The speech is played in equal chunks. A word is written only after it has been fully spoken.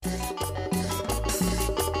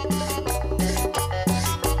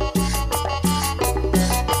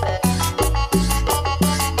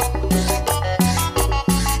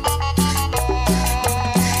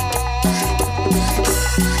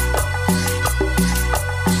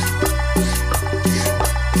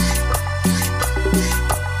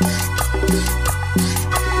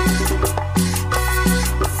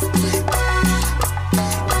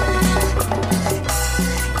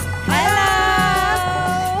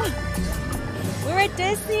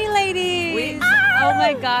Oh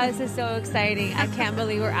my God, this is so exciting. I can't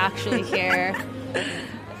believe we're actually here.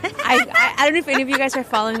 I don't know if any of you guys are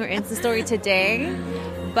following her Insta story today,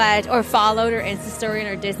 or followed her Insta story on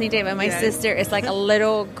her Disney day, but my sister is like a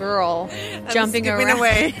little girl jumping around.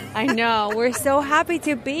 Away. I know. We're so happy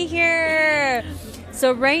to be here.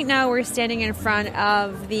 So right now we're standing in front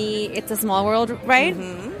of the It's a Small World ride.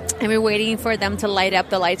 Mm-hmm. And we're waiting for them to light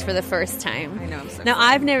up the lights for the first time. I know. I'm so now,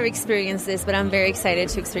 I've never experienced this, but I'm very excited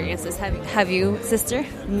to experience this. Have you, sister?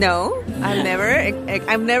 No, I've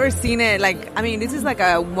never seen it. This is like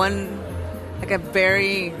a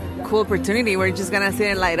very cool opportunity. We're just gonna see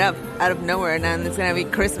it light up out of nowhere, and it's gonna be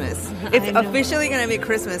Christmas. It's officially gonna be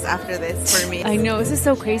Christmas after this for me. I know. This is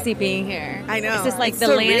so crazy being here. I know. It's just like it's the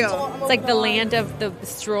so land. real. It's like the land of the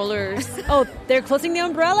strollers. Oh, they're closing the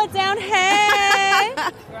umbrella down. Hey.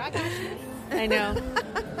 I know.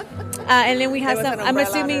 And then we have some. I'm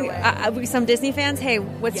assuming some Disney fans. Hey,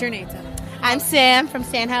 what's your name? I'm Sam from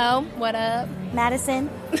Sanho. What up? Madison.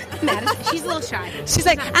 She's a little shy. She's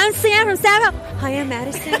like, I'm Sam from Sanho. Hi, I'm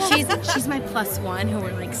Madison. She's my +1 who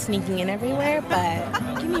we're like sneaking in everywhere, but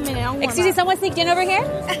give me a minute. Excuse me, someone sneaked in over here?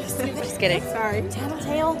 Just kidding. Sorry.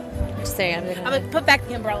 Tattletale. Just saying. I'm gonna put back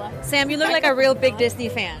the umbrella. Sam, you look like a real big Disney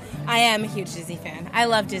fan. I am a huge Disney fan. I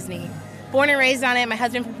love Disney. Born and raised on it. My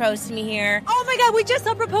husband proposed to me here. Oh my God, we just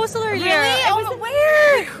saw proposal earlier. Really?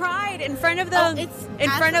 Where? We cried in front of the in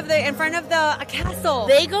front of the castle.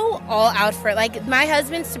 They go all out for it. Like, my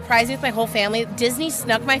husband surprised me with my whole family. Disney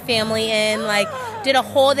snuck my family in.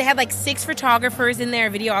 They had like 6 photographers in there, a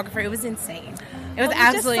videographer. It was insane. It was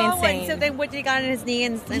absolutely insane. So then what did he got on his knee?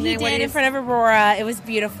 And he then did in front of Aurora. It was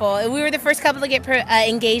beautiful. We were the first couple to get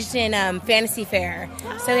engaged in Fantasy Fair.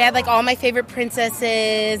 So we had like all my favorite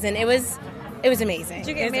princesses, and it was amazing. Did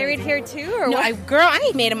you get married here too? Or no, what? I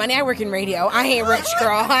ain't made of money. I work in radio. I ain't rich,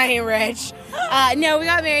 girl. I ain't rich. No, we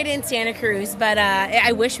got married in Santa Cruz, but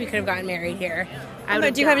I wish we could have gotten married here.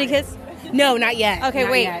 Do you have any kids? No, not yet. Okay,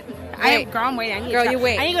 not wait. Yet. Girl, I'm waiting. You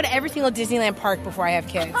wait. I need to go to every single Disneyland park before I have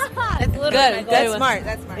kids. That's literally Good. That's smart.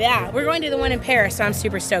 Yeah, we're going to the one in Paris, so I'm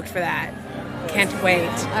super stoked for that. Can't wait.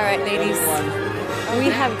 All right, ladies. We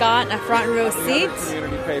have got a front row seat.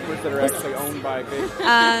 Community papers that are actually owned by big.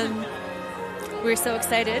 We're so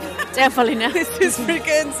excited. Definitely not. This is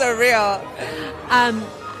freaking surreal.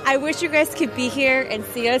 I wish you guys could be here and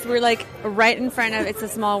see us. We're like right in front of It's a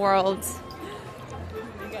Small World.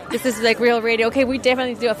 This is like real radio. Okay, we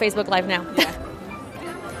definitely do a Facebook Live now. Yeah.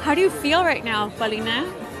 How do you feel right now, Paulina?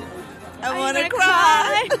 I want to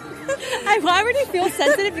cry. I already feel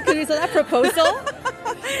sensitive because we saw that proposal.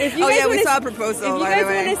 We saw a proposal. If you guys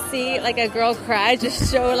want to see like a girl cry,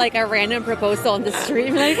 just show like a random proposal on the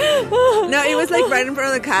street. Like, no, it was like right in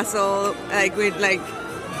front of the castle, like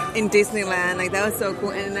in Disneyland. Like, that was so cool.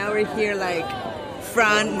 And now we're here, like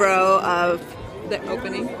front row of the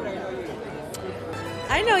opening.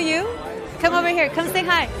 I know you. Come over here. Come say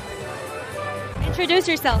hi. Introduce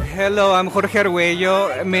yourself. Hello, I'm Jorge Arguello.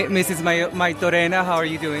 Mrs. Maitorena, how are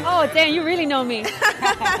you doing? Oh, damn, you really know me.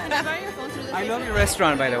 I love your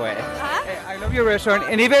restaurant, by the way. Huh? I love your restaurant.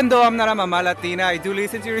 And even though I'm not a mama Latina, I do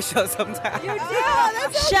listen to your show sometimes. You do?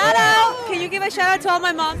 Shout out. Can you give a shout out to all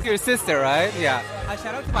my moms? Your sister, right? Yeah. A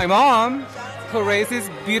shout out to my mom, who raised this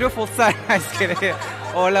beautiful son. I'm just kidding.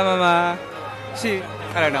 Hola, mama.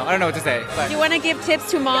 I don't know what to say. But. Do you want to give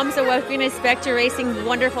tips to moms of what we can expect to raising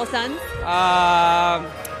wonderful sons?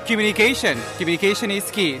 Communication. Communication is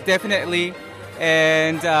key, definitely.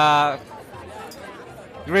 And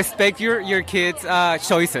respect your kids'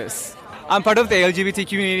 choices. I'm part of the LGBT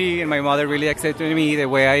community, and my mother really accepted me the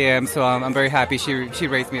way I am, so I'm very happy she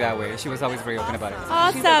raised me that way. She was always very open about it.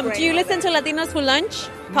 Awesome. Do you listen to Latinos Who Lunch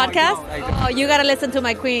podcast? I don't. Oh, you got to listen to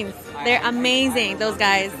my queens. They're amazing, those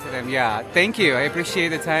guys. Yeah, thank you. I appreciate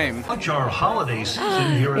the time. Watch our holiday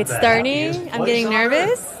season here It's at the starting. happiest I'm getting place on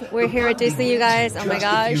nervous. earth. We're here at Disney, you guys. Oh my Just a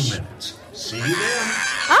few gosh. minutes. See you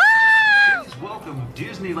then. Please welcome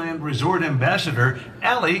Disneyland Resort Ambassador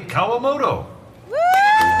Ali Kawamoto. Woo!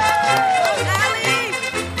 Allie!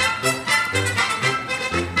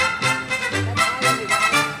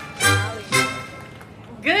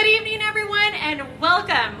 Good evening, everyone, and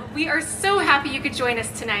welcome. We are so happy you could join us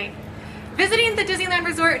tonight. Visiting the Disneyland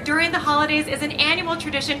Resort during the holidays is an annual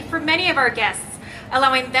tradition for many of our guests,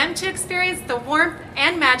 allowing them to experience the warmth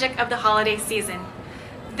and magic of the holiday season.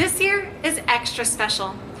 This year is extra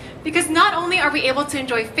special because not only are we able to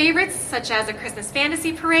enjoy favorites such as a Christmas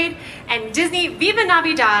Fantasy Parade and Disney Viva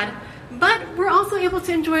Navidad, but we're also able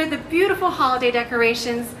to enjoy the beautiful holiday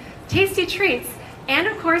decorations, tasty treats, and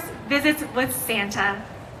of course, visits with Santa.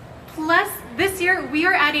 Plus, this year we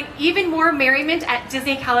are adding even more merriment at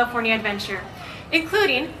Disney California Adventure.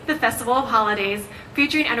 including the Festival of Holidays,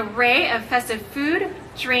 featuring an array of festive food,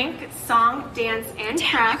 drink, song, dance, and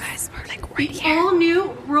crafts. The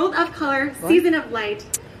all-new World of Color Season of Light.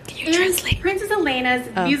 And Princess Elena's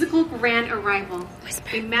musical grand arrival.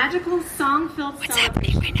 A magical song-filled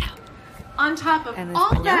celebration. Right now? On top of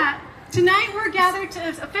all that, tonight we're gathered to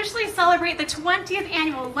officially celebrate the 20th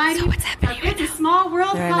annual lighting of It's a Small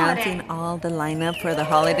World They're holiday. announcing all the lineup for the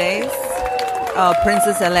holidays.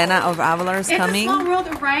 Princess Elena of Avalor is coming. It's a Small World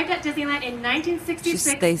arrived at Disneyland in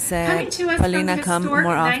 1966. They said, coming to us Paulina, from the come historic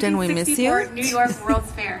more often, we miss you. 1964 New York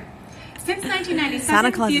World's Fair. Since 1997,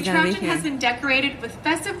 Santa Claus the is gonna be attraction here. has been decorated with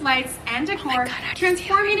festive lights and decor,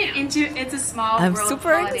 transforming it into It's a Small I'm World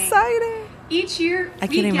super holiday. excited. Each year, I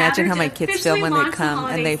we can imagine gather how to my kids officially feel when they launch the come and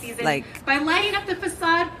holiday they, season like, by lighting up the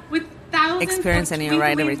facade with thousands experience a of new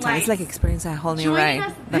ride every twinkling time. It's like lights. experiencing a whole new Joining ride.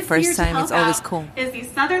 us The this first year to time, help it's always out cool. Is the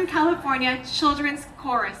Southern California Children's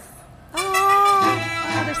Chorus.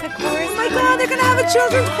 Oh, there's a chorus. Oh my God, they're gonna have a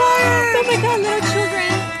children's choir. Oh my God, little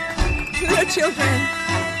children. Little children.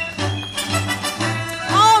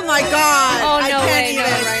 Oh my God. Oh, I no can't way. even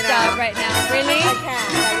No, right stop now. right now. Really? I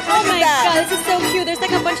can't. Oh my God, this is so cute. There's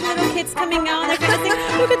like a bunch of little kids coming out. They're gonna sing.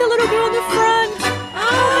 Look at the little girl in the front.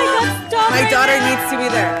 Oh my God, stop. My right daughter now. needs to be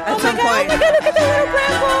there at Oh my some God, point. oh my God, look at the little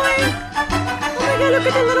brown boy. Oh my God, look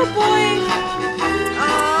at the little boy.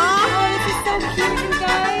 Aw. Oh, this is so cute, you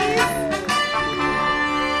guys.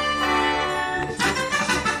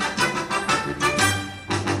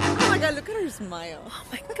 Oh my God, look at her smile. Oh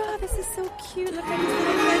my God, this is so cute. Look at these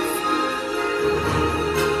little kids.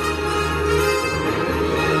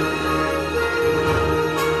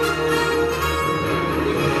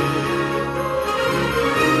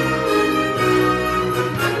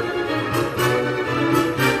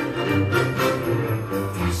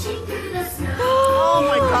 Oh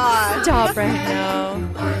my God. Stop right now.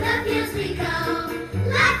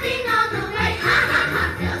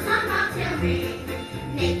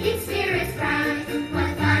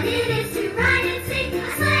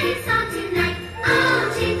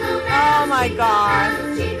 Oh my God.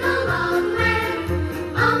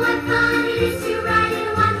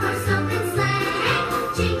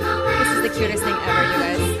 This is the cutest thing ever, you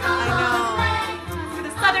guys. For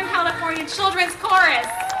the Southern California Children's Chorus.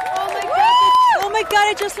 Oh my God. Oh my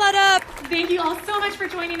God, it just lit up. Thank you all so much for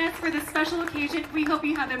joining us for this special occasion. We hope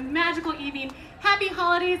you have a magical evening. Happy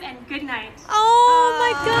holidays and good night. Oh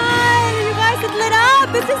my God, you guys, it lit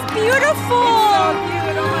up. This is beautiful. So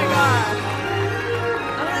cute. Oh my God.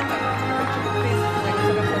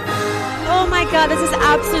 Oh my God, this is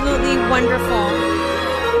absolutely wonderful.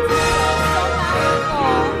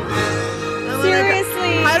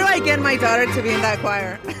 Seriously. How do I get my daughter to be in that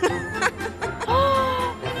choir? This is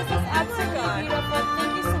absolutely beautiful.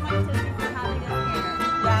 Thank you so much, Tiffany, for having us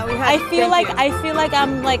here. Yeah, we have. I feel like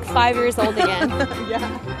I'm like 5 years old again Yeah.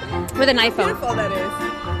 with an iPhone. Beautiful that is.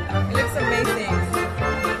 It looks amazing.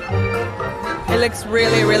 It looks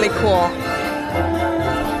really, really cool.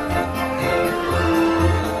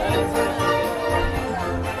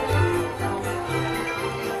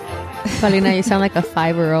 Paulina, you sound like a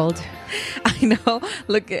 5-year-old. I know.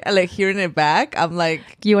 Look, like hearing it back, I'm like,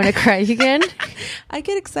 You want to cry again? I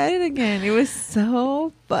get excited again. It was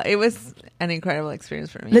so fun. It was an incredible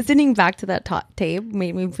experience for me. Listening back to that tape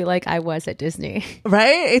made me feel like I was at Disney.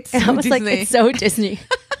 Right? It's so I was like, Disney. it's so Disney.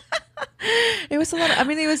 It was a lot. I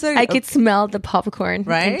mean, it was. I could smell the popcorn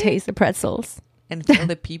Right? and taste the pretzels and feel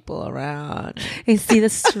the people around and see the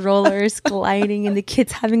strollers gliding and the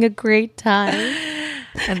kids having a great time.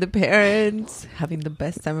 and the parents having the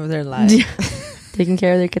best time of their life. Taking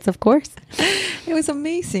care of their kids, of course. It was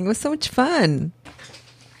amazing. It was so much fun.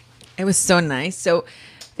 It was so nice. So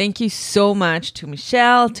thank you so much to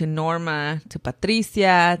Michelle, to Norma, to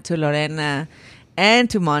Patricia, to Lorena, and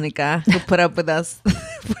to Monica who put up with us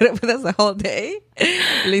the whole day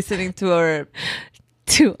listening to our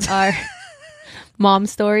mom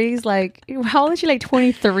stories. Like, how old is she? Like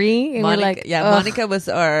 23? And Monica, we're like, yeah, ugh. Monica was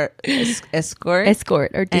our escort.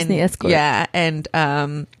 Escort or Disney And- escort. Yeah,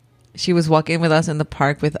 and she was walking with us in the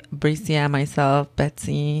park with Bricia, myself,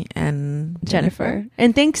 Betsy, and Jennifer.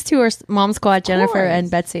 And thanks to our mom squad, Jennifer course.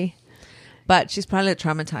 and Betsy. But she's probably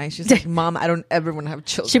traumatized. She's like, Mom, I don't ever want to have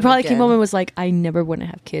children. She probably again. came home and was like, I never want to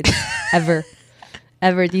have kids. Ever.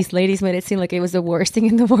 Ever. These ladies made it seem like it was the worst thing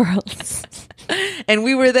in the world. And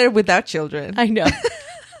we were there without children. I know.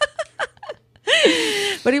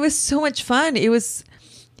 But it was so much fun. It was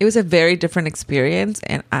it was a very different experience,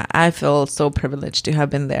 and I feel so privileged to have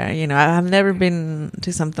been there. You know, I've never been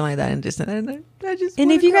to something like that in Disneyland. I just And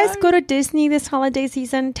wanna if you guys cry. go to Disney this holiday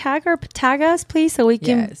season, tag us, please, so we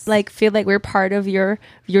can Yes. like feel like we're part of your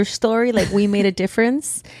story, like we made a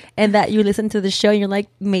difference, and that you listen to the show and you're like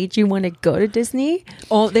made you want to go to Disney.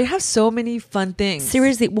 Oh, they have so many fun things.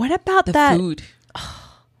 Seriously, what about the that? food.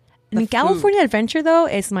 And California Adventure though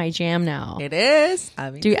is my jam now. It is. I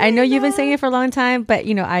mean, Dude, I know you've been saying it for a long time, but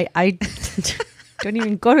you know, I don't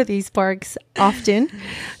even go to these parks often.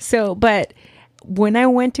 So, but when I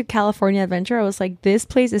went to California Adventure, I was like, this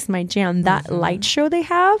place is my jam. That light show they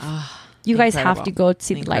have, you guys have incredible. to go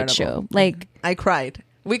see the light Incredible. show. Like, I cried.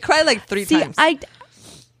 We cried like 3 see, times.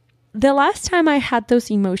 the last time I had those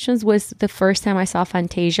emotions was the first time I saw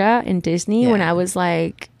Fantasia in Disney when Yeah. I was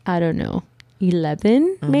like, I don't know,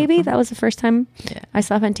 11 maybe. That was the first time I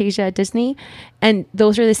saw Fantasia at Disney, and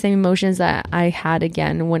those are the same emotions that I had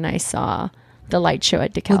again when I saw the light show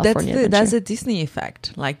at the California Adventure. that's a Disney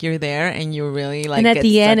effect. Like you're there and you really like. And at get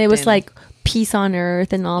the end, sucked it was in. like peace on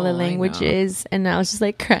earth and all the Oh, I know. languages, and I was just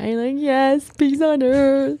like crying, like, yes, peace on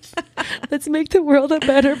earth. Let's make the world a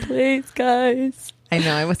better place, guys. I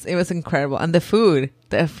know it was incredible, and the food.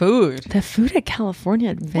 The food at California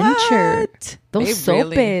Adventure. What? Those They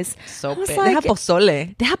really- sopes. I was They like, have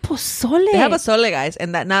pozole. They have pozole. They have pozole, guys,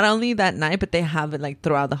 and that not only that night, but they have it like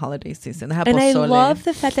throughout the holiday season. They have And I pozole. love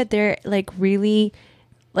the fact that they're like really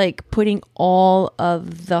like putting all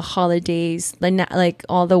of the holidays, like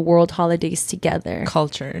all the world holidays together.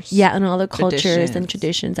 cultures. Yeah, and all the cultures and Traditions.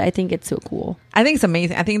 traditions. I think it's so cool. I think it's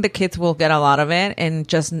amazing. I think the kids will get a lot of it, and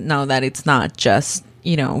just know that it's not just,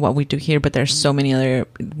 you know, what we do here, but there's so many other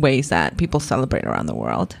ways that people celebrate around the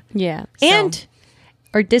world. Yeah. So- And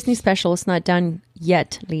our Disney special is not done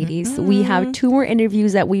yet, ladies. We have 2 more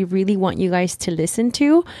interviews that we really want you guys to listen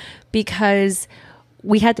to, because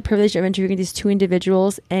we had the privilege of interviewing these 2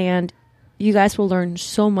 individuals, and you guys will learn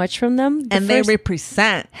so much from them. And they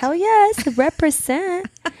represent. Hell yes, represent.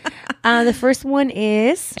 The first one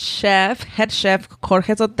is Head chef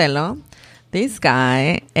Jorge Sotelo. This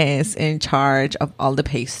guy is in charge of all the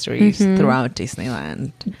pastries throughout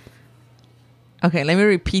Disneyland. Okay, let me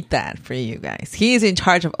repeat that for you guys. He is in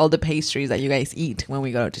charge of all the pastries that you guys eat when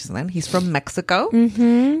we go to Disneyland. He's from Mexico,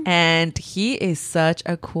 and he is such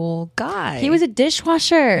a cool guy. he was a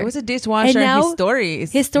dishwasher. He was a dishwasher. And now his story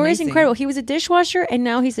is amazing. Incredible. He was a dishwasher, and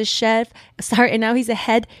now he's a chef. Sorry, and now he's a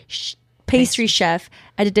head pastry chef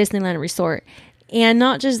at a Disneyland resort. And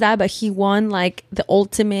not just that, but he won like the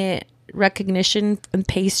ultimate recognition in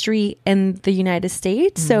pastry in the United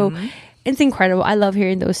States. So it's incredible. I love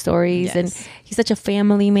hearing those stories. Yes. And he's such a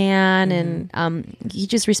family man, and he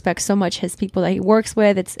just respects so much his people that he works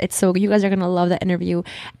with. It's so, you guys are gonna love that interview.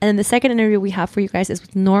 And then the second interview we have for you guys is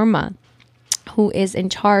with Norma, who is in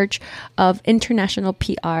charge of international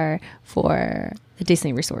PR for the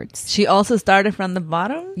Disney resorts. She also started from the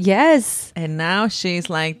bottom, Yes, and now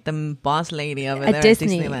she's like the boss lady over at there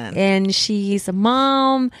Disney. at Disneyland. And she's a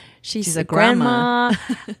mom. She's a a grandma.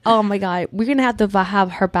 Oh my God. We're going to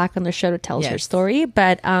have her back on the show to tell us her Yes. story.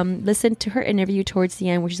 But listen to her interview towards the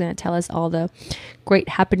end, where she's going to tell us all the great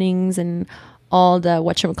happenings and all the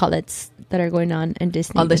whatchamacallits that are going on in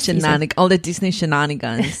Disney. all the this season. all the Disney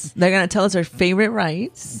shenanigans. They're gonna tell us their favorite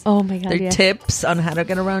rides, Oh my God. their yeah. tips on how to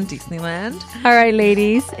get around Disneyland. All right,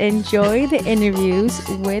 ladies, enjoy the interviews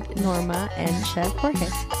with Norma and Chef Jorge.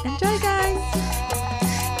 Enjoy, guys.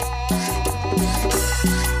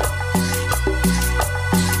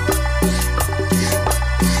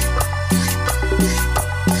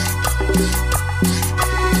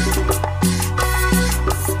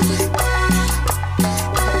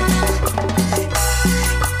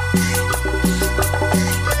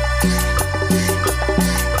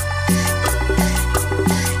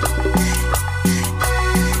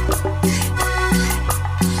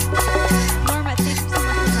 Norma, thank you so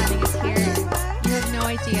much for having us here. You have no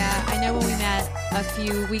idea. I know when we met a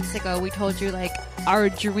few weeks ago, we told you like our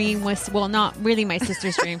dream was, well, not really my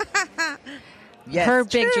sister's dream. Yes, Her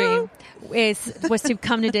big true. dream was to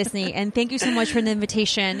come to Disney. And thank you so much for the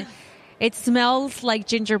invitation. It smells like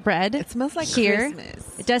gingerbread. It smells like here.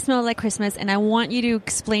 Christmas. It does smell like Christmas, and I want you to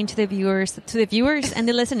explain to the viewers and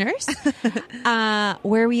the listeners,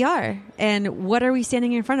 where we are and what are we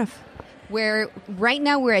standing in front of. Right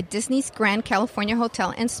now we're at Disney's Grand California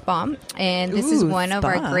Hotel and Spa, and this is Ooh, one of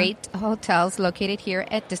our spa. great hotels located here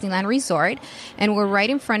at Disneyland Resort, and we're right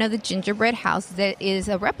in front of the gingerbread house that is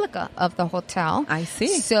a replica of the hotel. I see.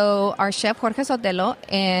 So our chef Jorge Sotelo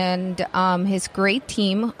and his great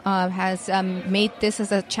team has made this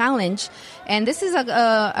as a challenge, And this is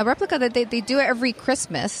a replica that they do every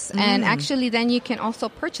Christmas. And actually, then you can also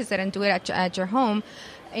purchase it and do it at your home.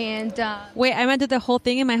 And wait, I meant to do the whole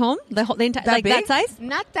thing in my home, the entire like big? that size.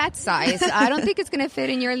 not that size. I don't think it's going to fit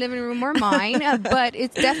in your living room or mine, but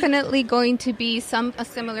it's definitely going to be a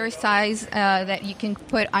similar size that you can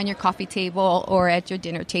put on your coffee table or at your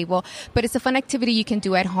dinner table. But it's a fun activity you can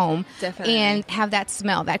do at home. Definitely. And have that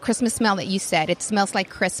smell, that Christmas smell that you said. It smells like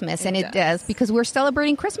Christmas, and it does, because we're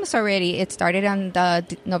celebrating Christmas already. It started on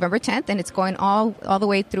November 10th, and it's going all the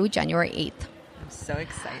way through January 8th. So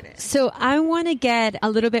excited. So I want to get a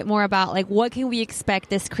little bit more about like what can we expect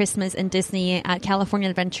this Christmas in Disney at California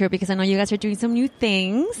Adventure, because I know you guys are doing some new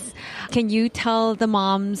things. Can you tell the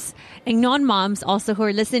moms and non-moms also who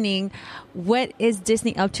are listening, what is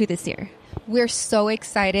Disney up to this year? We're so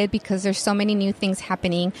excited because there's so many new things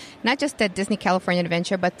happening, not just at Disney California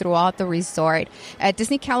Adventure, but throughout the resort. At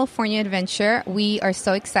Disney California Adventure, we are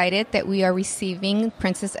so excited that we are receiving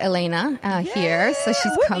Princess Elena here. So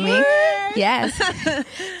she's coming. Yes.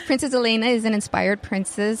 Princess Elena is an inspired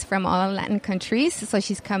princess from all Latin countries. So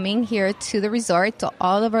she's coming here to the resort. So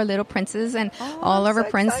all of our little princes and all of our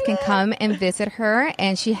friends can come and visit her.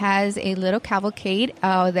 And she has a little cavalcade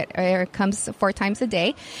that comes 4 times a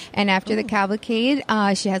day. And after the cavalcade,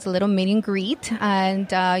 she has a little meet and greet. And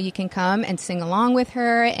you can come and sing along with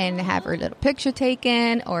her and have her little picture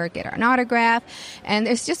taken or get an autograph. And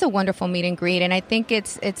it's just a wonderful meet and greet. And I think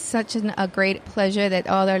it's such a great pleasure that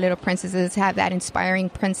all our little princesses have that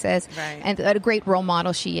inspiring princess, and a great role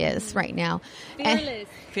model she is right now.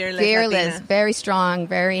 Fearless, very strong,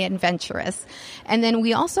 very adventurous. And then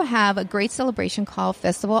we also have a great celebration called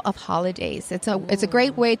Festival of Holidays. It's a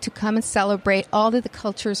great way to come and celebrate all of the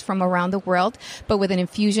cultures from around the world, but with an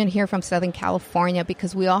infusion here from Southern California,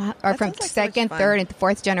 because we all are from second, third, and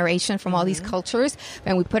fourth generation from all these cultures,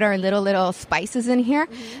 and we put our little spices in here,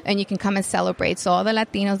 and you can come and celebrate. So all the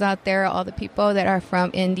Latinos out there, all the people that are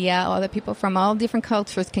from India, all the people from all different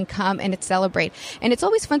cultures can come and celebrate. And it's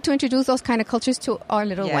always fun to introduce those kind of cultures to our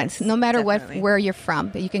little ones, no matter where you're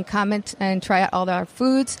from. You can come and try out all our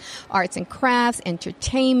foods, arts and crafts,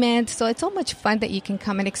 entertainment. So it's so much fun that you can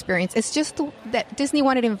come and experience. It's just that Disney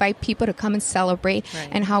wanted to invite people to come and celebrate,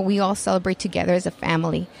 and how we all celebrate together as a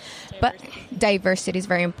family. But diversity is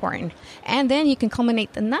very important. And then you can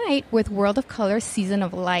culminate the night with World of Color Season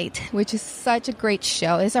of Light, which is such a great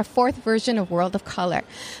show. It's our 4th version of World of Color.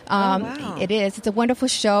 It is. It's a wonderful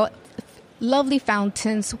show. Lovely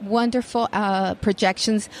fountains, wonderful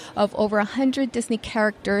projections of over 100 Disney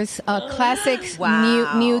characters, classics, new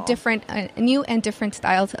and different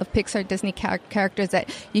styles of Pixar Disney characters that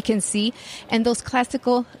you can see, and those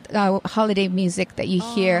classical holiday music that you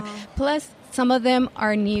hear. Plus, some of them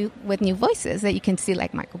are new with new voices that you can see,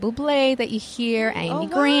 like Michael Bublé that you hear, Amy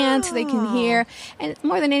Grant that you can hear. And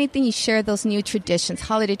more than anything, you share those new traditions,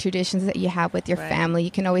 holiday traditions that you have with your family.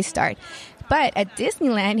 You can always start. But at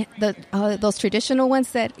Disneyland, those traditional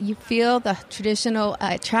ones that you feel, the traditional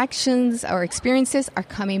attractions or experiences are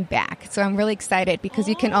coming back. So I'm really excited because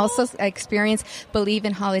you can also experience Believe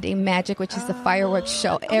in Holiday Magic, which is the fireworks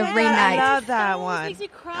show every night. I love that one. Makes me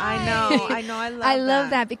cry. I love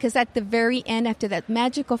that because at the very end, after that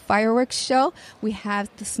magical fireworks show, we have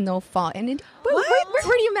the snowfall. And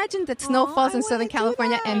where do you imagine that snow falls in Southern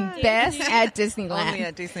California, and best at Disneyland? Only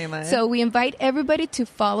at Disneyland. So we invite everybody to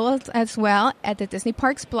follow us as well at the Disney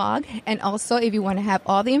Parks blog. And also, if you want to have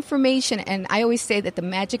all the information, and I always say that the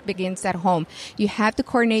magic begins at home. You have to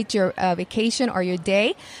coordinate your vacation or your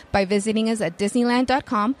day by visiting us at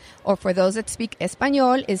Disneyland.com, or for those that speak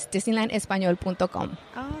Espanol, is DisneylandEspanol.com.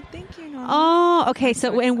 Oh, thank you. Oh, okay.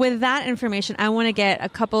 So, and with that information, I want to get a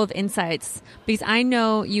couple of insights, because I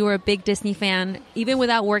know you are a big Disney fan. Even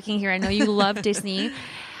without working here, I know you love Disney.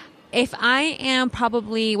 If I am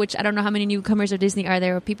probably, which I don't know how many newcomers of Disney are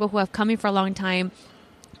there, or people who have come in for a long time,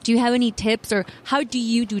 do you have any tips, or how do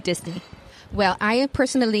you do Disney? Well, I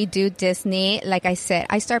personally do Disney. Like I said,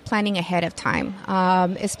 I start planning ahead of time,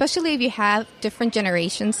 especially if you have different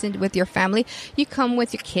generations with your family. You come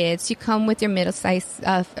with your kids, you come with your middle-sized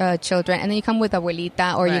children, and then you come with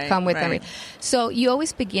abuelita, or you come with So you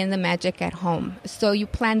always begin the magic at home. So you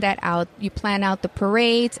plan that out. You plan out the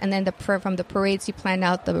parades, and then from the parades, you plan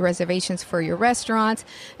out the reservations for your restaurants,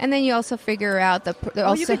 and then you also figure out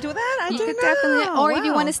you could do that? You could definitely, or if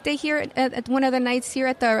you want to stay here at one of the nights here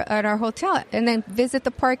at our hotel, and then visit the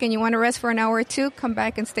park, and you want to rest for an hour or two, come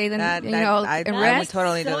back and stay and rest. I would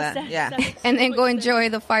totally do that. Yeah. And then go enjoy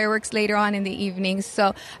the fireworks later on in the evening.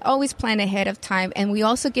 So always plan ahead of time. And we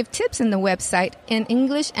also give tips in the website in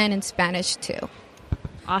English and in Spanish too.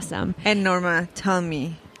 Awesome. And Norma, tell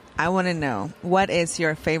me, I want to know, what is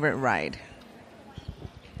your favorite ride?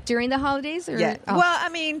 During the holidays? Or? Yeah. Oh. Well, I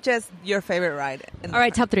mean, just your favorite ride. All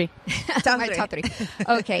right, top 3. My top 3.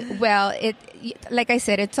 Okay. Well, like I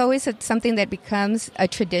said, it's always something that becomes a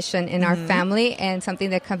tradition in our family and something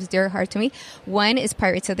that comes dear heart to me. One is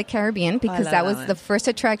Pirates of the Caribbean, because that was the first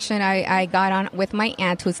attraction I got on with my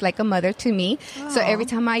aunt, who's like a mother to me. So every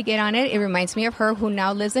time I get on it, it reminds me of her, who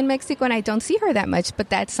now lives in Mexico, and I don't see her that much, but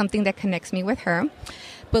that's something that connects me with her.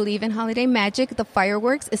 Believe in holiday magic. The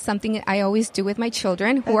fireworks is something I always do with my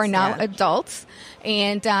children, who are now adults.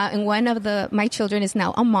 And one of my children is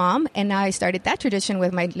now a mom, and now I started that tradition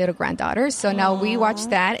with my little granddaughter. So now we watch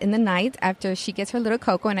that in the night after she gets her little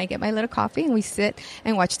cocoa and I get my little coffee, and we sit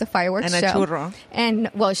and watch the fireworks and show. A churro. And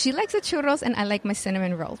well, she likes the churros, and I like my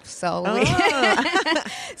cinnamon roll. So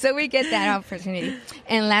so we get that opportunity.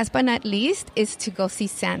 And last but not least is to go see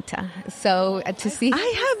Santa. So to see, I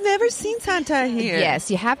have never seen Santa here. Yes,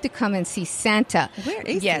 you have to come and see Santa. Where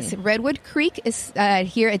is Yes, he? Redwood Creek is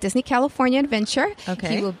here at Disney California Adventure.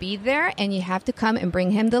 Okay. He will be there, and you have to come and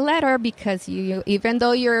bring him the letter, because you even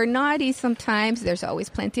though you're naughty sometimes, there's always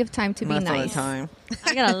plenty of time to be Most nice. of the time.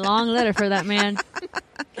 I got a long letter for that man.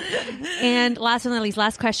 And last but not least,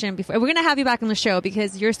 last question. Before we're gonna have you back on the show,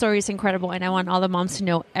 because your story is incredible, and I want all the moms to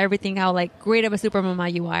know everything, how like great of a super mama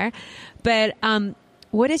you are. But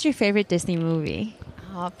what is your favorite Disney movie?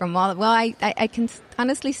 From all, well, I can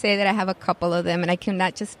honestly say that I have a couple of them, and I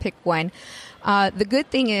cannot just pick one. The good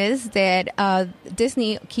thing is that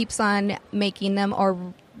Disney keeps on making them or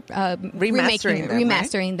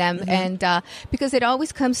remastering them, and because it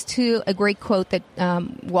always comes to a great quote that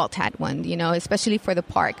Walt had one, especially for the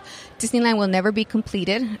park. Disneyland will never be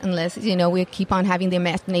completed unless, we keep on having the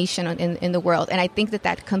imagination in the world. And I think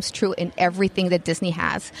that comes true in everything that Disney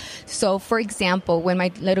has. So, for example, when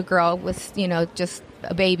my little girl was, just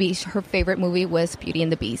a baby, her favorite movie was Beauty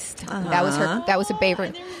and the Beast. That was a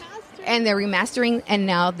favorite. And they're remastering, and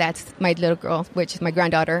now that's my little girl, which is my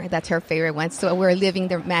granddaughter. That's her favorite one. So we're living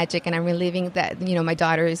the magic, and I'm reliving that, my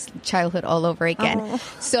daughter's childhood all over again.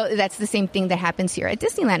 So that's the same thing that happens here at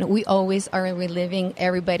Disneyland. We always are reliving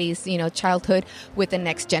everybody's, childhood with the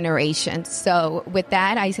next generation. So with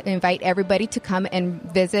that, I invite everybody to come and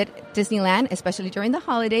visit Disneyland, especially during the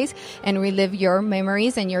holidays, and relive your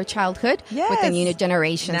memories and your childhood with the new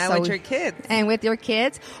generation. Now with your kids. And with your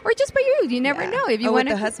kids, or just by you. You never know. If you want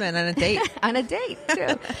with the husband and a date. On a date,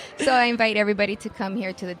 too. So I invite everybody to come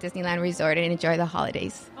here to the Disneyland Resort and enjoy the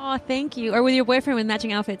holidays. Oh, thank you. Or with your boyfriend with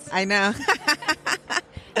matching outfits. I know.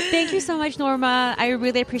 Thank you so much, Norma. I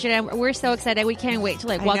really appreciate it. We're so excited. We can't wait to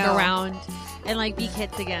walk around and be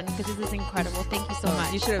kids again, because this is incredible. Thank you so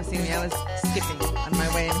much. You should have seen me. I was skipping on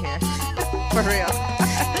my way in here. For real.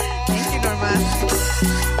 Thank you,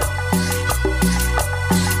 Norma.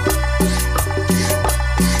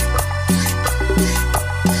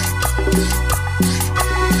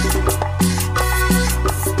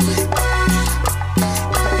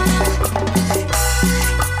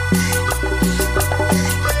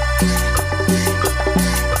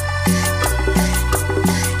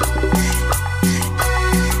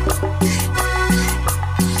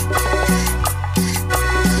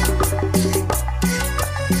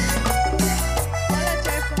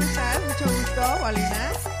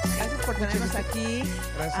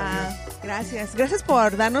 Gracias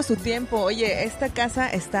por darnos tu tiempo. Oye, esta casa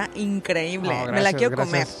está increíble. Gracias, me la quiero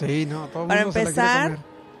comer. Sí, no, todo el Para mundo se la quiere empezar, comer.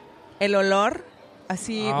 el olor,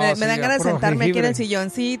 así, me dan ganas de puro sentarme aquí en el jengibre.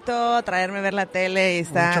 silloncito, traerme a ver la tele y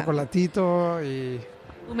está... Un chocolatito y...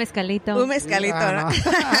 Un mezcalito. Un mezcalito, ¿no?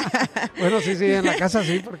 Bueno, sí, en la casa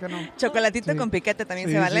sí, ¿por qué no? Chocolatito Sí. con piquete también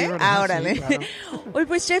Sí, se vale. sí, ¿verdad? Órale. Sí, claro. Oye,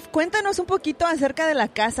 pues chef, cuéntanos un poquito acerca de la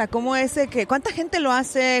casa. ¿Cómo es cuánta gente lo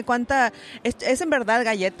hace? ¿Es en verdad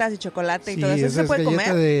galletas y chocolate y todo eso? esa ¿Se es puede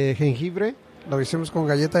galleta comer? de jengibre. Lo hicimos con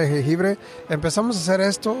galleta de jengibre. Empezamos a hacer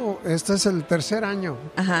esto. Este es el tercer año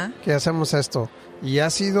Ajá. que hacemos esto. Y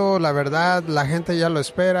ha sido, la verdad, la gente ya lo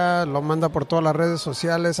espera, lo manda por todas las redes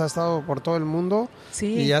sociales, ha estado por todo el mundo.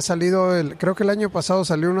 Sí. Y ha salido, creo que el año pasado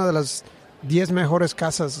salió una de las 10 mejores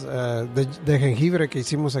casas de jengibre que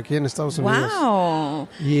hicimos aquí en Estados Unidos. ¡Wow!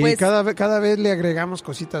 Y Pues- cada vez le agregamos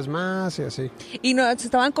cositas más y así. Y nos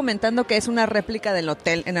estaban comentando que es una réplica del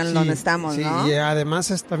hotel en el Sí, donde estamos, sí, ¿no? y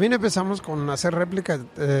además también empezamos con hacer réplica,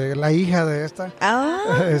 la hija de esta, Ah,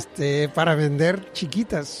 para vender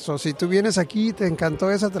chiquitas. O si tú vienes aquí y te encantó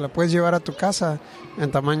esa, te la puedes llevar a tu casa en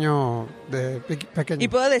tamaño de pequeño. y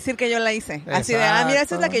puedo decir que yo la hice. Así de, mira,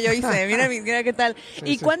 esa es la que yo hice. Mira qué tal.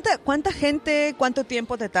 Sí, ¿Y sí. cuánta gente, cuánto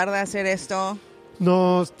tiempo te tarda hacer esto?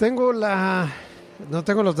 No tengo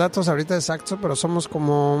los datos ahorita exactos, pero somos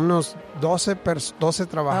como unos 12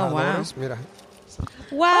 trabajadores. Mira,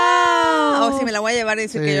 ¡Wow! Oh, sí, me la voy a llevar y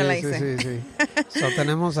decir que yo la hice. Sí. So,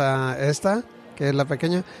 tenemos a esta, que es la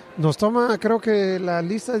pequeña. Nos toma, creo que la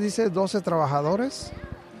lista dice 12 trabajadores.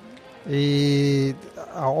 Y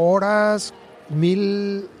a horas,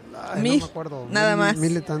 1000... no me acuerdo. Nada más.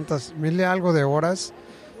 1000 y tantas, 1000 y algo de horas.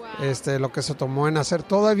 Lo que se tomó en hacer.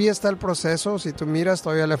 Todavía está el proceso. Si tú miras,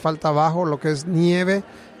 todavía le falta abajo lo que es nieve.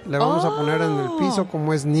 Le vamos a poner en el piso,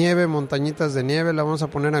 como es nieve, montañitas de nieve. Le vamos a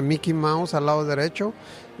poner a Mickey Mouse al lado derecho.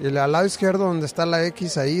 Y al lado izquierdo, donde está la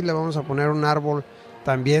X, ahí le vamos a poner un árbol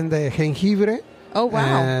también de jengibre. Oh,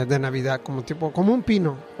 wow. De Navidad, como un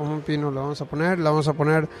pino. Como un pino le vamos a poner. Le vamos a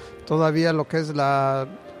poner todavía lo que es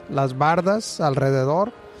las bardas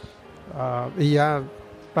alrededor. Y ya...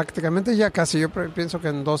 prácticamente ya casi, yo pienso que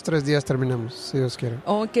en 2-3 días terminamos, si Dios quiere.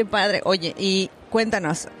 Oh, qué padre. Oye, y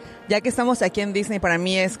cuéntanos, ya que estamos aquí en Disney, para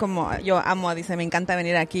mí es como, yo amo a Disney, me encanta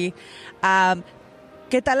venir aquí.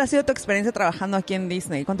 ¿Qué tal ha sido tu experiencia trabajando aquí en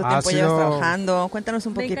Disney? ¿Cuánto tiempo llevas trabajando? Cuéntanos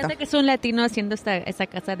un poquito. Me encanta que es un latino haciendo esa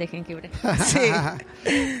casa de jengibre. Sí.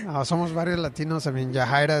 Somos varios latinos.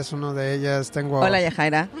 Yajaira es uno de ellas. Hola,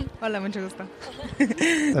 Yajaira. Hola, mucho gusto.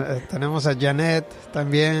 Tenemos a Janet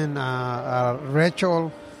también, a Rachel.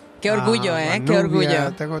 Qué orgullo, qué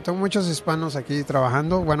orgullo. Tengo muchos hispanos aquí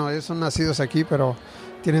trabajando. Bueno, ellos son nacidos aquí, pero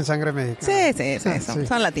tienen sangre mexicana. Sí.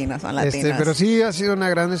 Son latinos. Pero sí ha sido una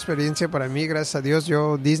gran experiencia para mí, gracias a Dios.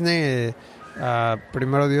 Yo, Disney,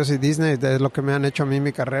 primero Dios y Disney, es lo que me han hecho a mí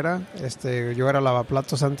mi carrera. Yo era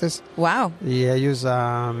lavaplatos antes. Wow. Y ellos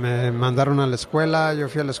me mandaron a la escuela, yo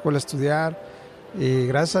fui a la escuela a estudiar. Y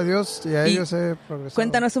gracias a Dios y a ellos he progresado.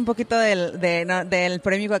 Cuéntanos un poquito del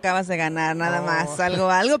premio que acabas de ganar, nada más,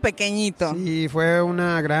 algo pequeñito. Sí, fue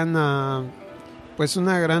una gran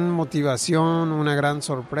motivación, una gran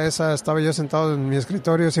sorpresa. Estaba yo sentado en mi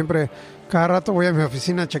escritorio, siempre, cada rato voy a mi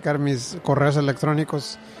oficina a checar mis correos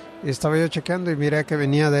electrónicos. Y estaba yo chequeando y miré que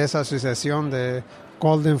venía de esa asociación de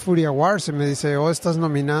Golden Fury Awards y me dice, estás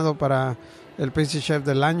nominado para el Pastry Chef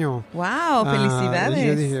del año. ¡Wow! ¡Felicidades! Y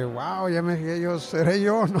yo dije, wow, ya me dije, ¿seré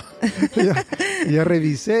yo? ¿No? y ya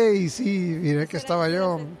revisé y sí, miré que estaba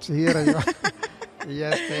yo. Sí, era yo. Y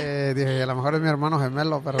ya dije, a lo mejor es mi hermano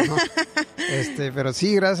gemelo, pero no. Pero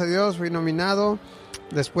sí, gracias a Dios, fui nominado.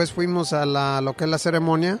 Después fuimos a lo que es la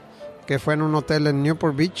ceremonia, que fue en un hotel en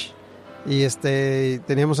Newport Beach. Y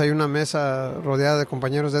teníamos ahí una mesa rodeada de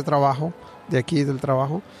compañeros de trabajo, de aquí del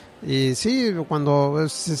trabajo. Y sí, cuando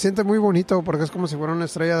se siente muy bonito porque es como si fuera una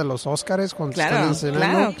estrella de los Óscares cuando están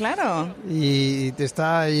enseñando. Claro. Y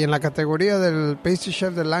está ahí en la categoría del Pastry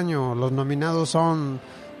Chef del año. Los nominados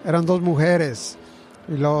eran 2 mujeres.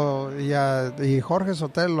 Y Jorge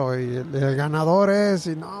Sotelo. Y el ganador es,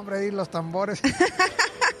 y no, hombre, y los tambores.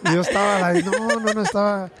 Y yo estaba ahí, no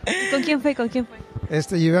estaba. ¿Con quién fue?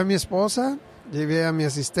 Llevé a mi esposa, llevé a mi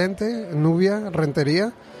asistente, Nubia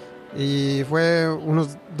Rentería. Y fue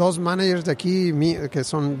unos 2 managers de aquí que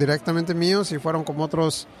son directamente míos y fueron como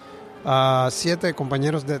otros 7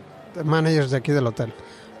 compañeros de managers de aquí del hotel.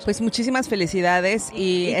 Pues muchísimas felicidades.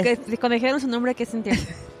 Y cuando dijeron su nombre, ¿qué sintieron?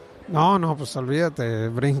 No, pues olvídate,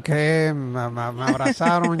 brinqué, me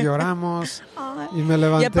abrazaron, lloramos y me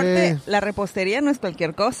levanté. Y aparte, la repostería no es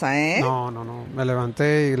cualquier cosa, ¿eh? No, me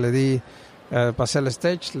levanté y le di, pasé al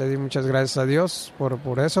stage, le di muchas gracias a Dios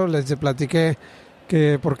por eso, les platiqué.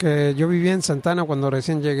 Porque yo vivía en Santana cuando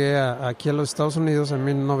recién llegué aquí a los Estados Unidos en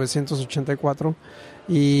 1984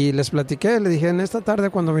 y les platiqué, le dije, en esta tarde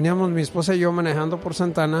cuando veníamos mi esposa y yo manejando por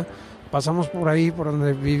Santana, pasamos por ahí, por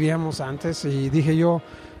donde vivíamos antes y dije yo,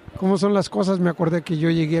 ¿cómo son las cosas? Me acordé que yo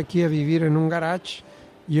llegué aquí a vivir en un garage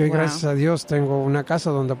y hoy gracias a Dios tengo una casa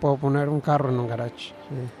donde puedo poner un carro en un garage.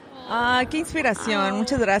 Sí. Qué inspiración.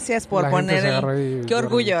 Muchas gracias por poner qué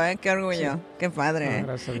orgullo, qué orgullo. Sí. Qué padre.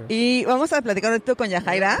 Y vamos a platicar un poquito con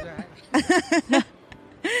Yajaira.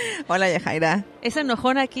 Hola, Yajaira. ¿Es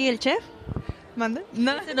enojón aquí el chef? ¿Mande?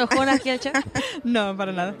 ¿No es enojón aquí el chef? No,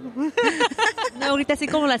 para nada. No, ahorita así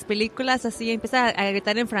como las películas, así empieza a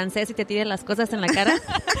gritar en francés y te tiran las cosas en la cara.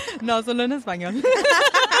 No, solo en español.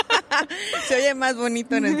 Se oye más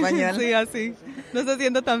bonito en español. Sí, así. No está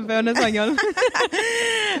siendo tan feo en español.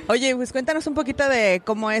 Oye, pues cuéntanos un poquito de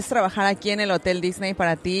cómo es trabajar aquí en el Hotel Disney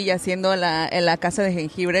para ti y haciendo la casa de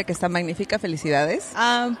jengibre, que está magnífica. Felicidades.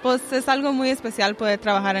 Pues es algo muy especial poder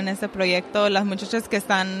trabajar en este proyecto. Las muchachas que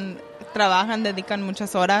trabajan, dedican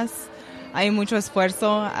muchas horas. Hay mucho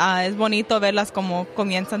esfuerzo. Es bonito verlas como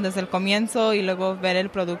comienzan desde el comienzo y luego ver el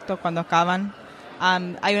producto cuando acaban.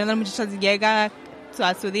 Hay una de las muchachas que llega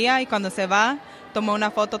a su día y cuando se va, toma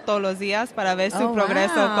una foto todos los días para ver su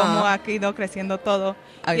progreso, cómo ha ido creciendo todo.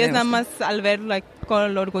 Y es nada más al ver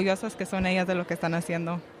con lo orgullosas que son ellas de lo que están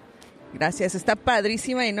haciendo. Gracias, está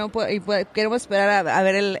padrísima y queremos esperar a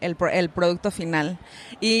ver el producto final.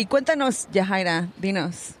 Y cuéntanos, Yajaira,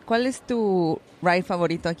 dinos, ¿cuál es tu ride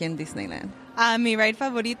favorito aquí en Disneyland? Mi ride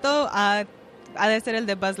favorito ha de ser el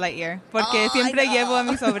de Buzz Lightyear, porque siempre llevo a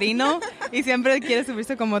mi sobrino y siempre quiere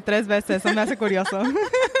subirse como 3 veces. Eso me hace curioso.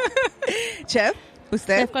 Chef,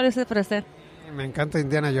 ¿usted? Chef, ¿cuál es el para usted? Me encanta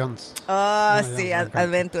Indiana Jones. Sí, Jones,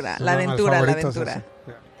 aventura, Son la mis aventura, la favoritos, aventura.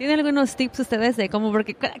 ese. ¿Tienen algunos tips ustedes de cómo?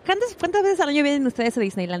 Porque ¿cuántas veces al año vienen ustedes a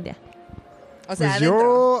Disneylandia? O sea, Pues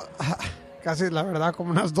yo casi, la verdad, como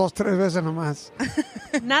unas 2-3 veces nomás.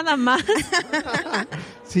 Nada más.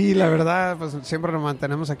 Sí, la verdad, pues siempre nos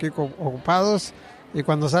mantenemos aquí ocupados. Y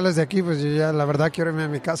cuando sales de aquí, pues yo ya, la verdad, quiero irme a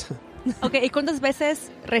mi casa. Ok, ¿y cuántas veces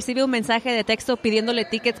recibe un mensaje de texto pidiéndole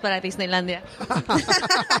tickets para Disneylandia?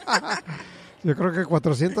 Yo creo que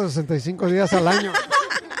 465 días al año.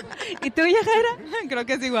 ¿Y tú, Yajaira? Creo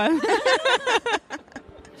que es igual.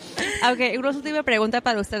 Ok, una última pregunta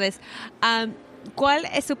para ustedes. ¿Cuál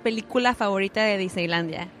es su película favorita de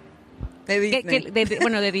Disneylandia? De Disney. De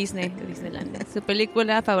Disney, de Disneylandia. Su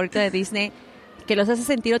película favorita de Disney que los hace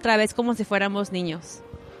sentir otra vez como si fuéramos niños.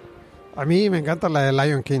 A mí me encanta la de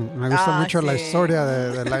Lion King. Me gusta mucho la sí. historia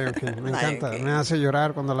de Lion King. Me Lion encanta. King. Me hace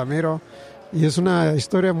llorar cuando la miro. Y es una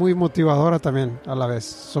historia muy motivadora también a la vez.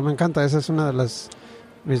 Eso me encanta. Esa es una de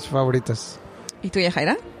mis favoritas. ¿Y tú,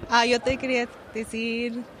 Yajaira? Yo te quería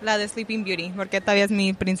decir la de Sleeping Beauty, porque todavía es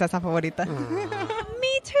mi princesa favorita. Me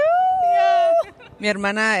too. Mi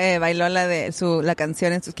hermana bailó la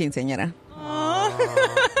canción en su quinceañera.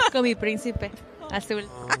 Con mi príncipe azul.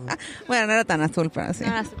 Bueno, no era tan azul, pero sí.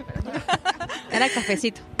 No, azul, pero era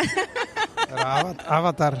cafecito. Era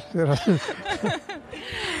Avatar.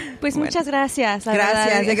 Pues Bueno. muchas gracias. La verdad,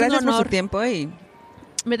 Gracias, es un gracias por su honor. tiempo y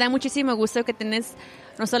Me da muchísimo gusto que tenés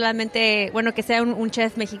no solamente, bueno, que sea un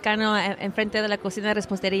chef mexicano enfrente de la cocina de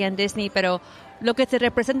repostería en Disney, pero lo que se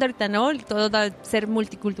representa ahorita, ¿no? Todo ser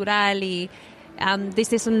multicultural y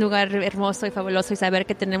Disney es un lugar hermoso y fabuloso y saber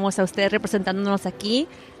que tenemos a ustedes representándonos aquí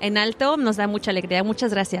en alto nos da mucha alegría.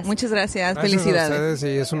 Muchas gracias. muchas gracias. Gracias Felicidades. a ustedes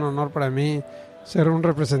y es un honor para mí ser un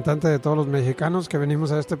representante de todos los mexicanos que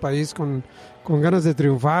venimos a este país con ganas de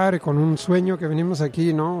triunfar y con un sueño que venimos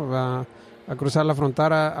aquí, ¿no? A cruzar la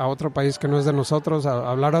frontera a otro país que no es de nosotros, a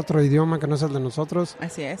hablar otro idioma que no es el de nosotros.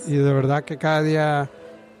 Así es. Y de verdad que cada día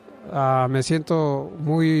me siento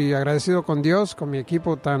muy agradecido con Dios, con mi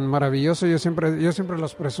equipo tan maravilloso. Yo siempre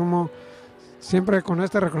los presumo. Siempre con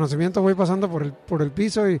este reconocimiento voy pasando por el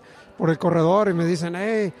piso y por el corredor y me dicen,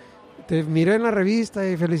 hey, te miré en la revista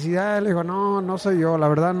y felicidades. Le digo, no soy yo, la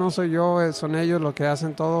verdad no soy yo, son ellos los que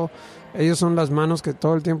hacen todo. Ellos son las manos que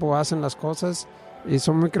todo el tiempo hacen las cosas y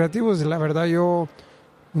son muy creativos. Y la verdad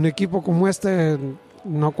un equipo como este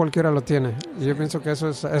no cualquiera lo tiene. Y yo pienso que eso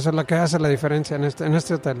es lo que hace la diferencia en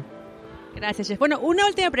este hotel. Gracias, chef. Bueno, una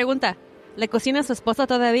última pregunta. ¿Le cocina a su esposa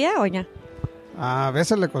todavía o ya? A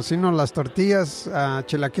veces le cocino las tortillas,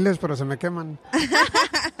 chilaquiles, pero se me queman.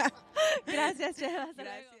 Gracias, chef.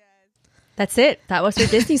 That's it. That was your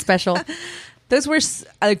Disney special. Those were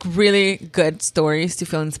like really good stories to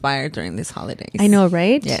feel inspired during these holidays. I know,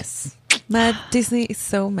 right? Yes. But Disney is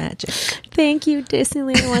so magic. Thank you,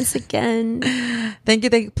 Disneyland, once again. Thank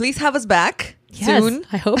you. Please have us back Yes, soon.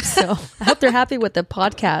 I hope so. I hope they're happy with the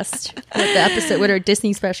podcast, with the episode, with our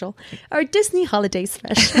Disney special, our Disney holiday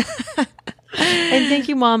special. And thank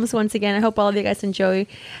you, moms, once again. I hope all of you guys enjoy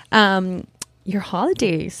your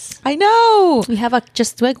holidays. I know. We have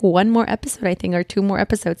just like one more episode, I think, or 2 more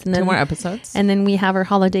episodes. And then, 2 more episodes. And then we have our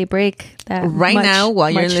holiday break. That Right now,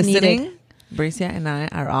 while you're much listening, needed. Bricia and I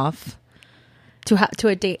are off. To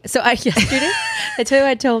a date. So yesterday, I tell you what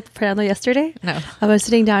I told Fernando yesterday? No. I was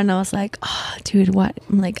sitting down and I was like, oh, dude, what?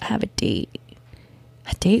 I'm like, I have a date.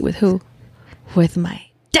 A date with who? With my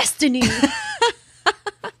destiny.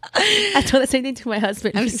 I told the same thing to my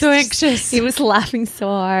husband. I'm so anxious. He was laughing so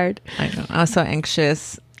hard. I know. I was so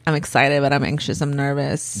anxious. I'm excited, but I'm anxious. I'm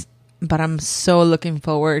nervous. But I'm so looking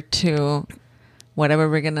forward to whatever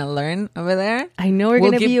we're going to learn over there. I know we're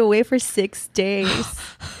going to be away for 6 days.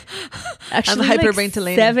 Actually, I'm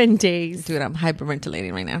hyperventilating. 7 days. Dude, I'm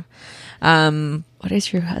hyperventilating right now. What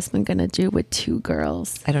is your husband going to do with 2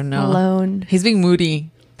 girls? I don't know. Alone. He's being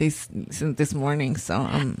moody since this morning. So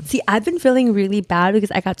See, I've been feeling really bad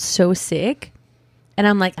because I got so sick. And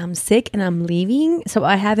I'm like, I'm sick and I'm leaving. So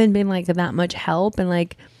I haven't been like that much help. And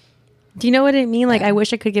like, do you know what I mean? Like, I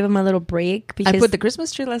wish I could give him a little break. Because I put the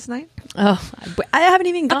Christmas tree last night. Oh, I haven't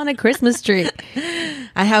even gone a Christmas tree.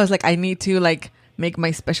 I was like, I need to like make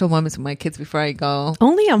my special moments with my kids before I go.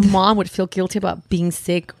 Only a mom would feel guilty about being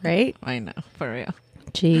sick, right? I know, for real.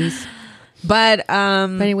 Jeez. But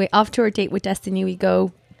anyway, off to our date with Destiny we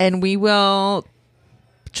go. And we will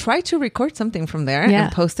try to record something from there Yeah.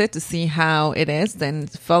 and post it to see how it is. Then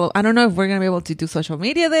follow. I don't know if we're gonna be able to do social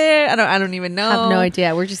media there. I don't even know. I have no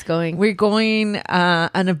idea. We're just going We're going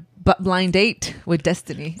on a blind date with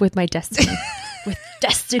Destiny. with my destiny. With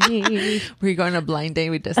destiny. We're going on a blind date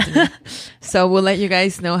with Destiny. So we'll let you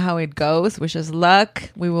guys know how it goes. Wish us luck.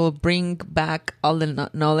 We will bring back all the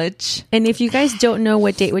knowledge. And if you guys don't know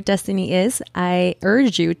what Date with Destiny is, I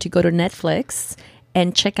urge you to go to Netflix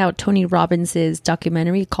and check out Tony Robbins'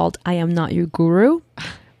 documentary called I Am Not Your Guru.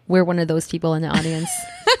 We're one of those people in the audience.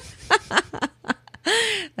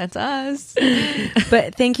 That's us.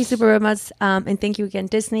 But thank you super much. And thank you again,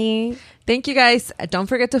 Disney. Thank you guys. Don't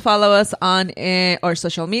forget to follow us on our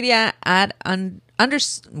social media at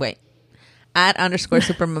 _supermamas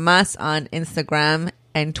on Instagram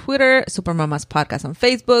and Twitter, Supermamas Podcast on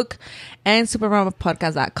Facebook, and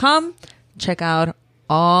supermamapodcast.com. Check out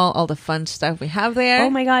all the fun stuff we have there. Oh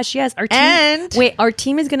my gosh, yes. Our team, our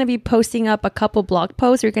team is going to be posting up a couple blog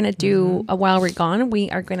posts we're going to do while we're gone. We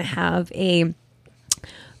are going to have a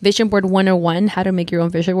Vision Board 101, how to make your own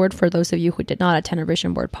vision board for those of you who did not attend a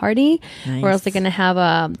vision board party. Nice. We're also going to have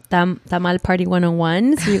a Tamal Party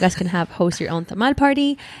 101, so you guys can host your own Tamal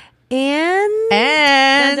party. And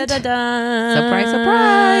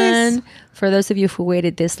surprise. For those of you who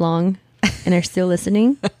waited this long and are still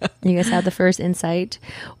listening, you guys have the first insight.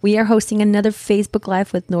 We are hosting another Facebook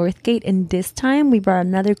Live with Northgate, and this time we brought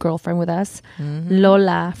another girlfriend with us,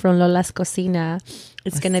 Lola from Lola's Cocina.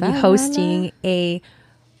 It's going to be hosting a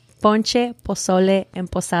Ponche, Pozole,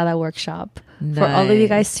 and Posada workshop. Nice. For all of you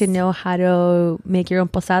guys to know how to make your own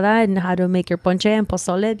posada and how to make your ponche and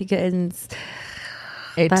pozole, because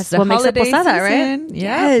that's what makes a posada, right?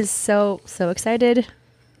 Yeah. Yes. So excited.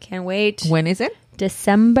 Can't wait. When is it?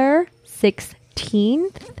 December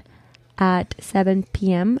 16th at 7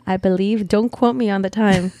 p.m., I believe. Don't quote me on the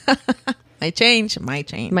time. Might change.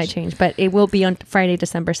 But it will be on Friday,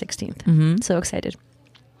 December 16th. So excited.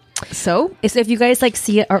 So if you guys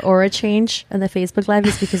see our aura change on the Facebook Live,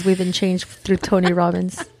 it's because we've been changed through Tony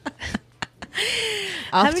Robbins.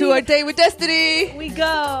 Off to our date with Destiny. We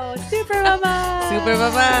go. Super Mamas. Super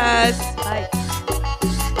Mamas. Bye.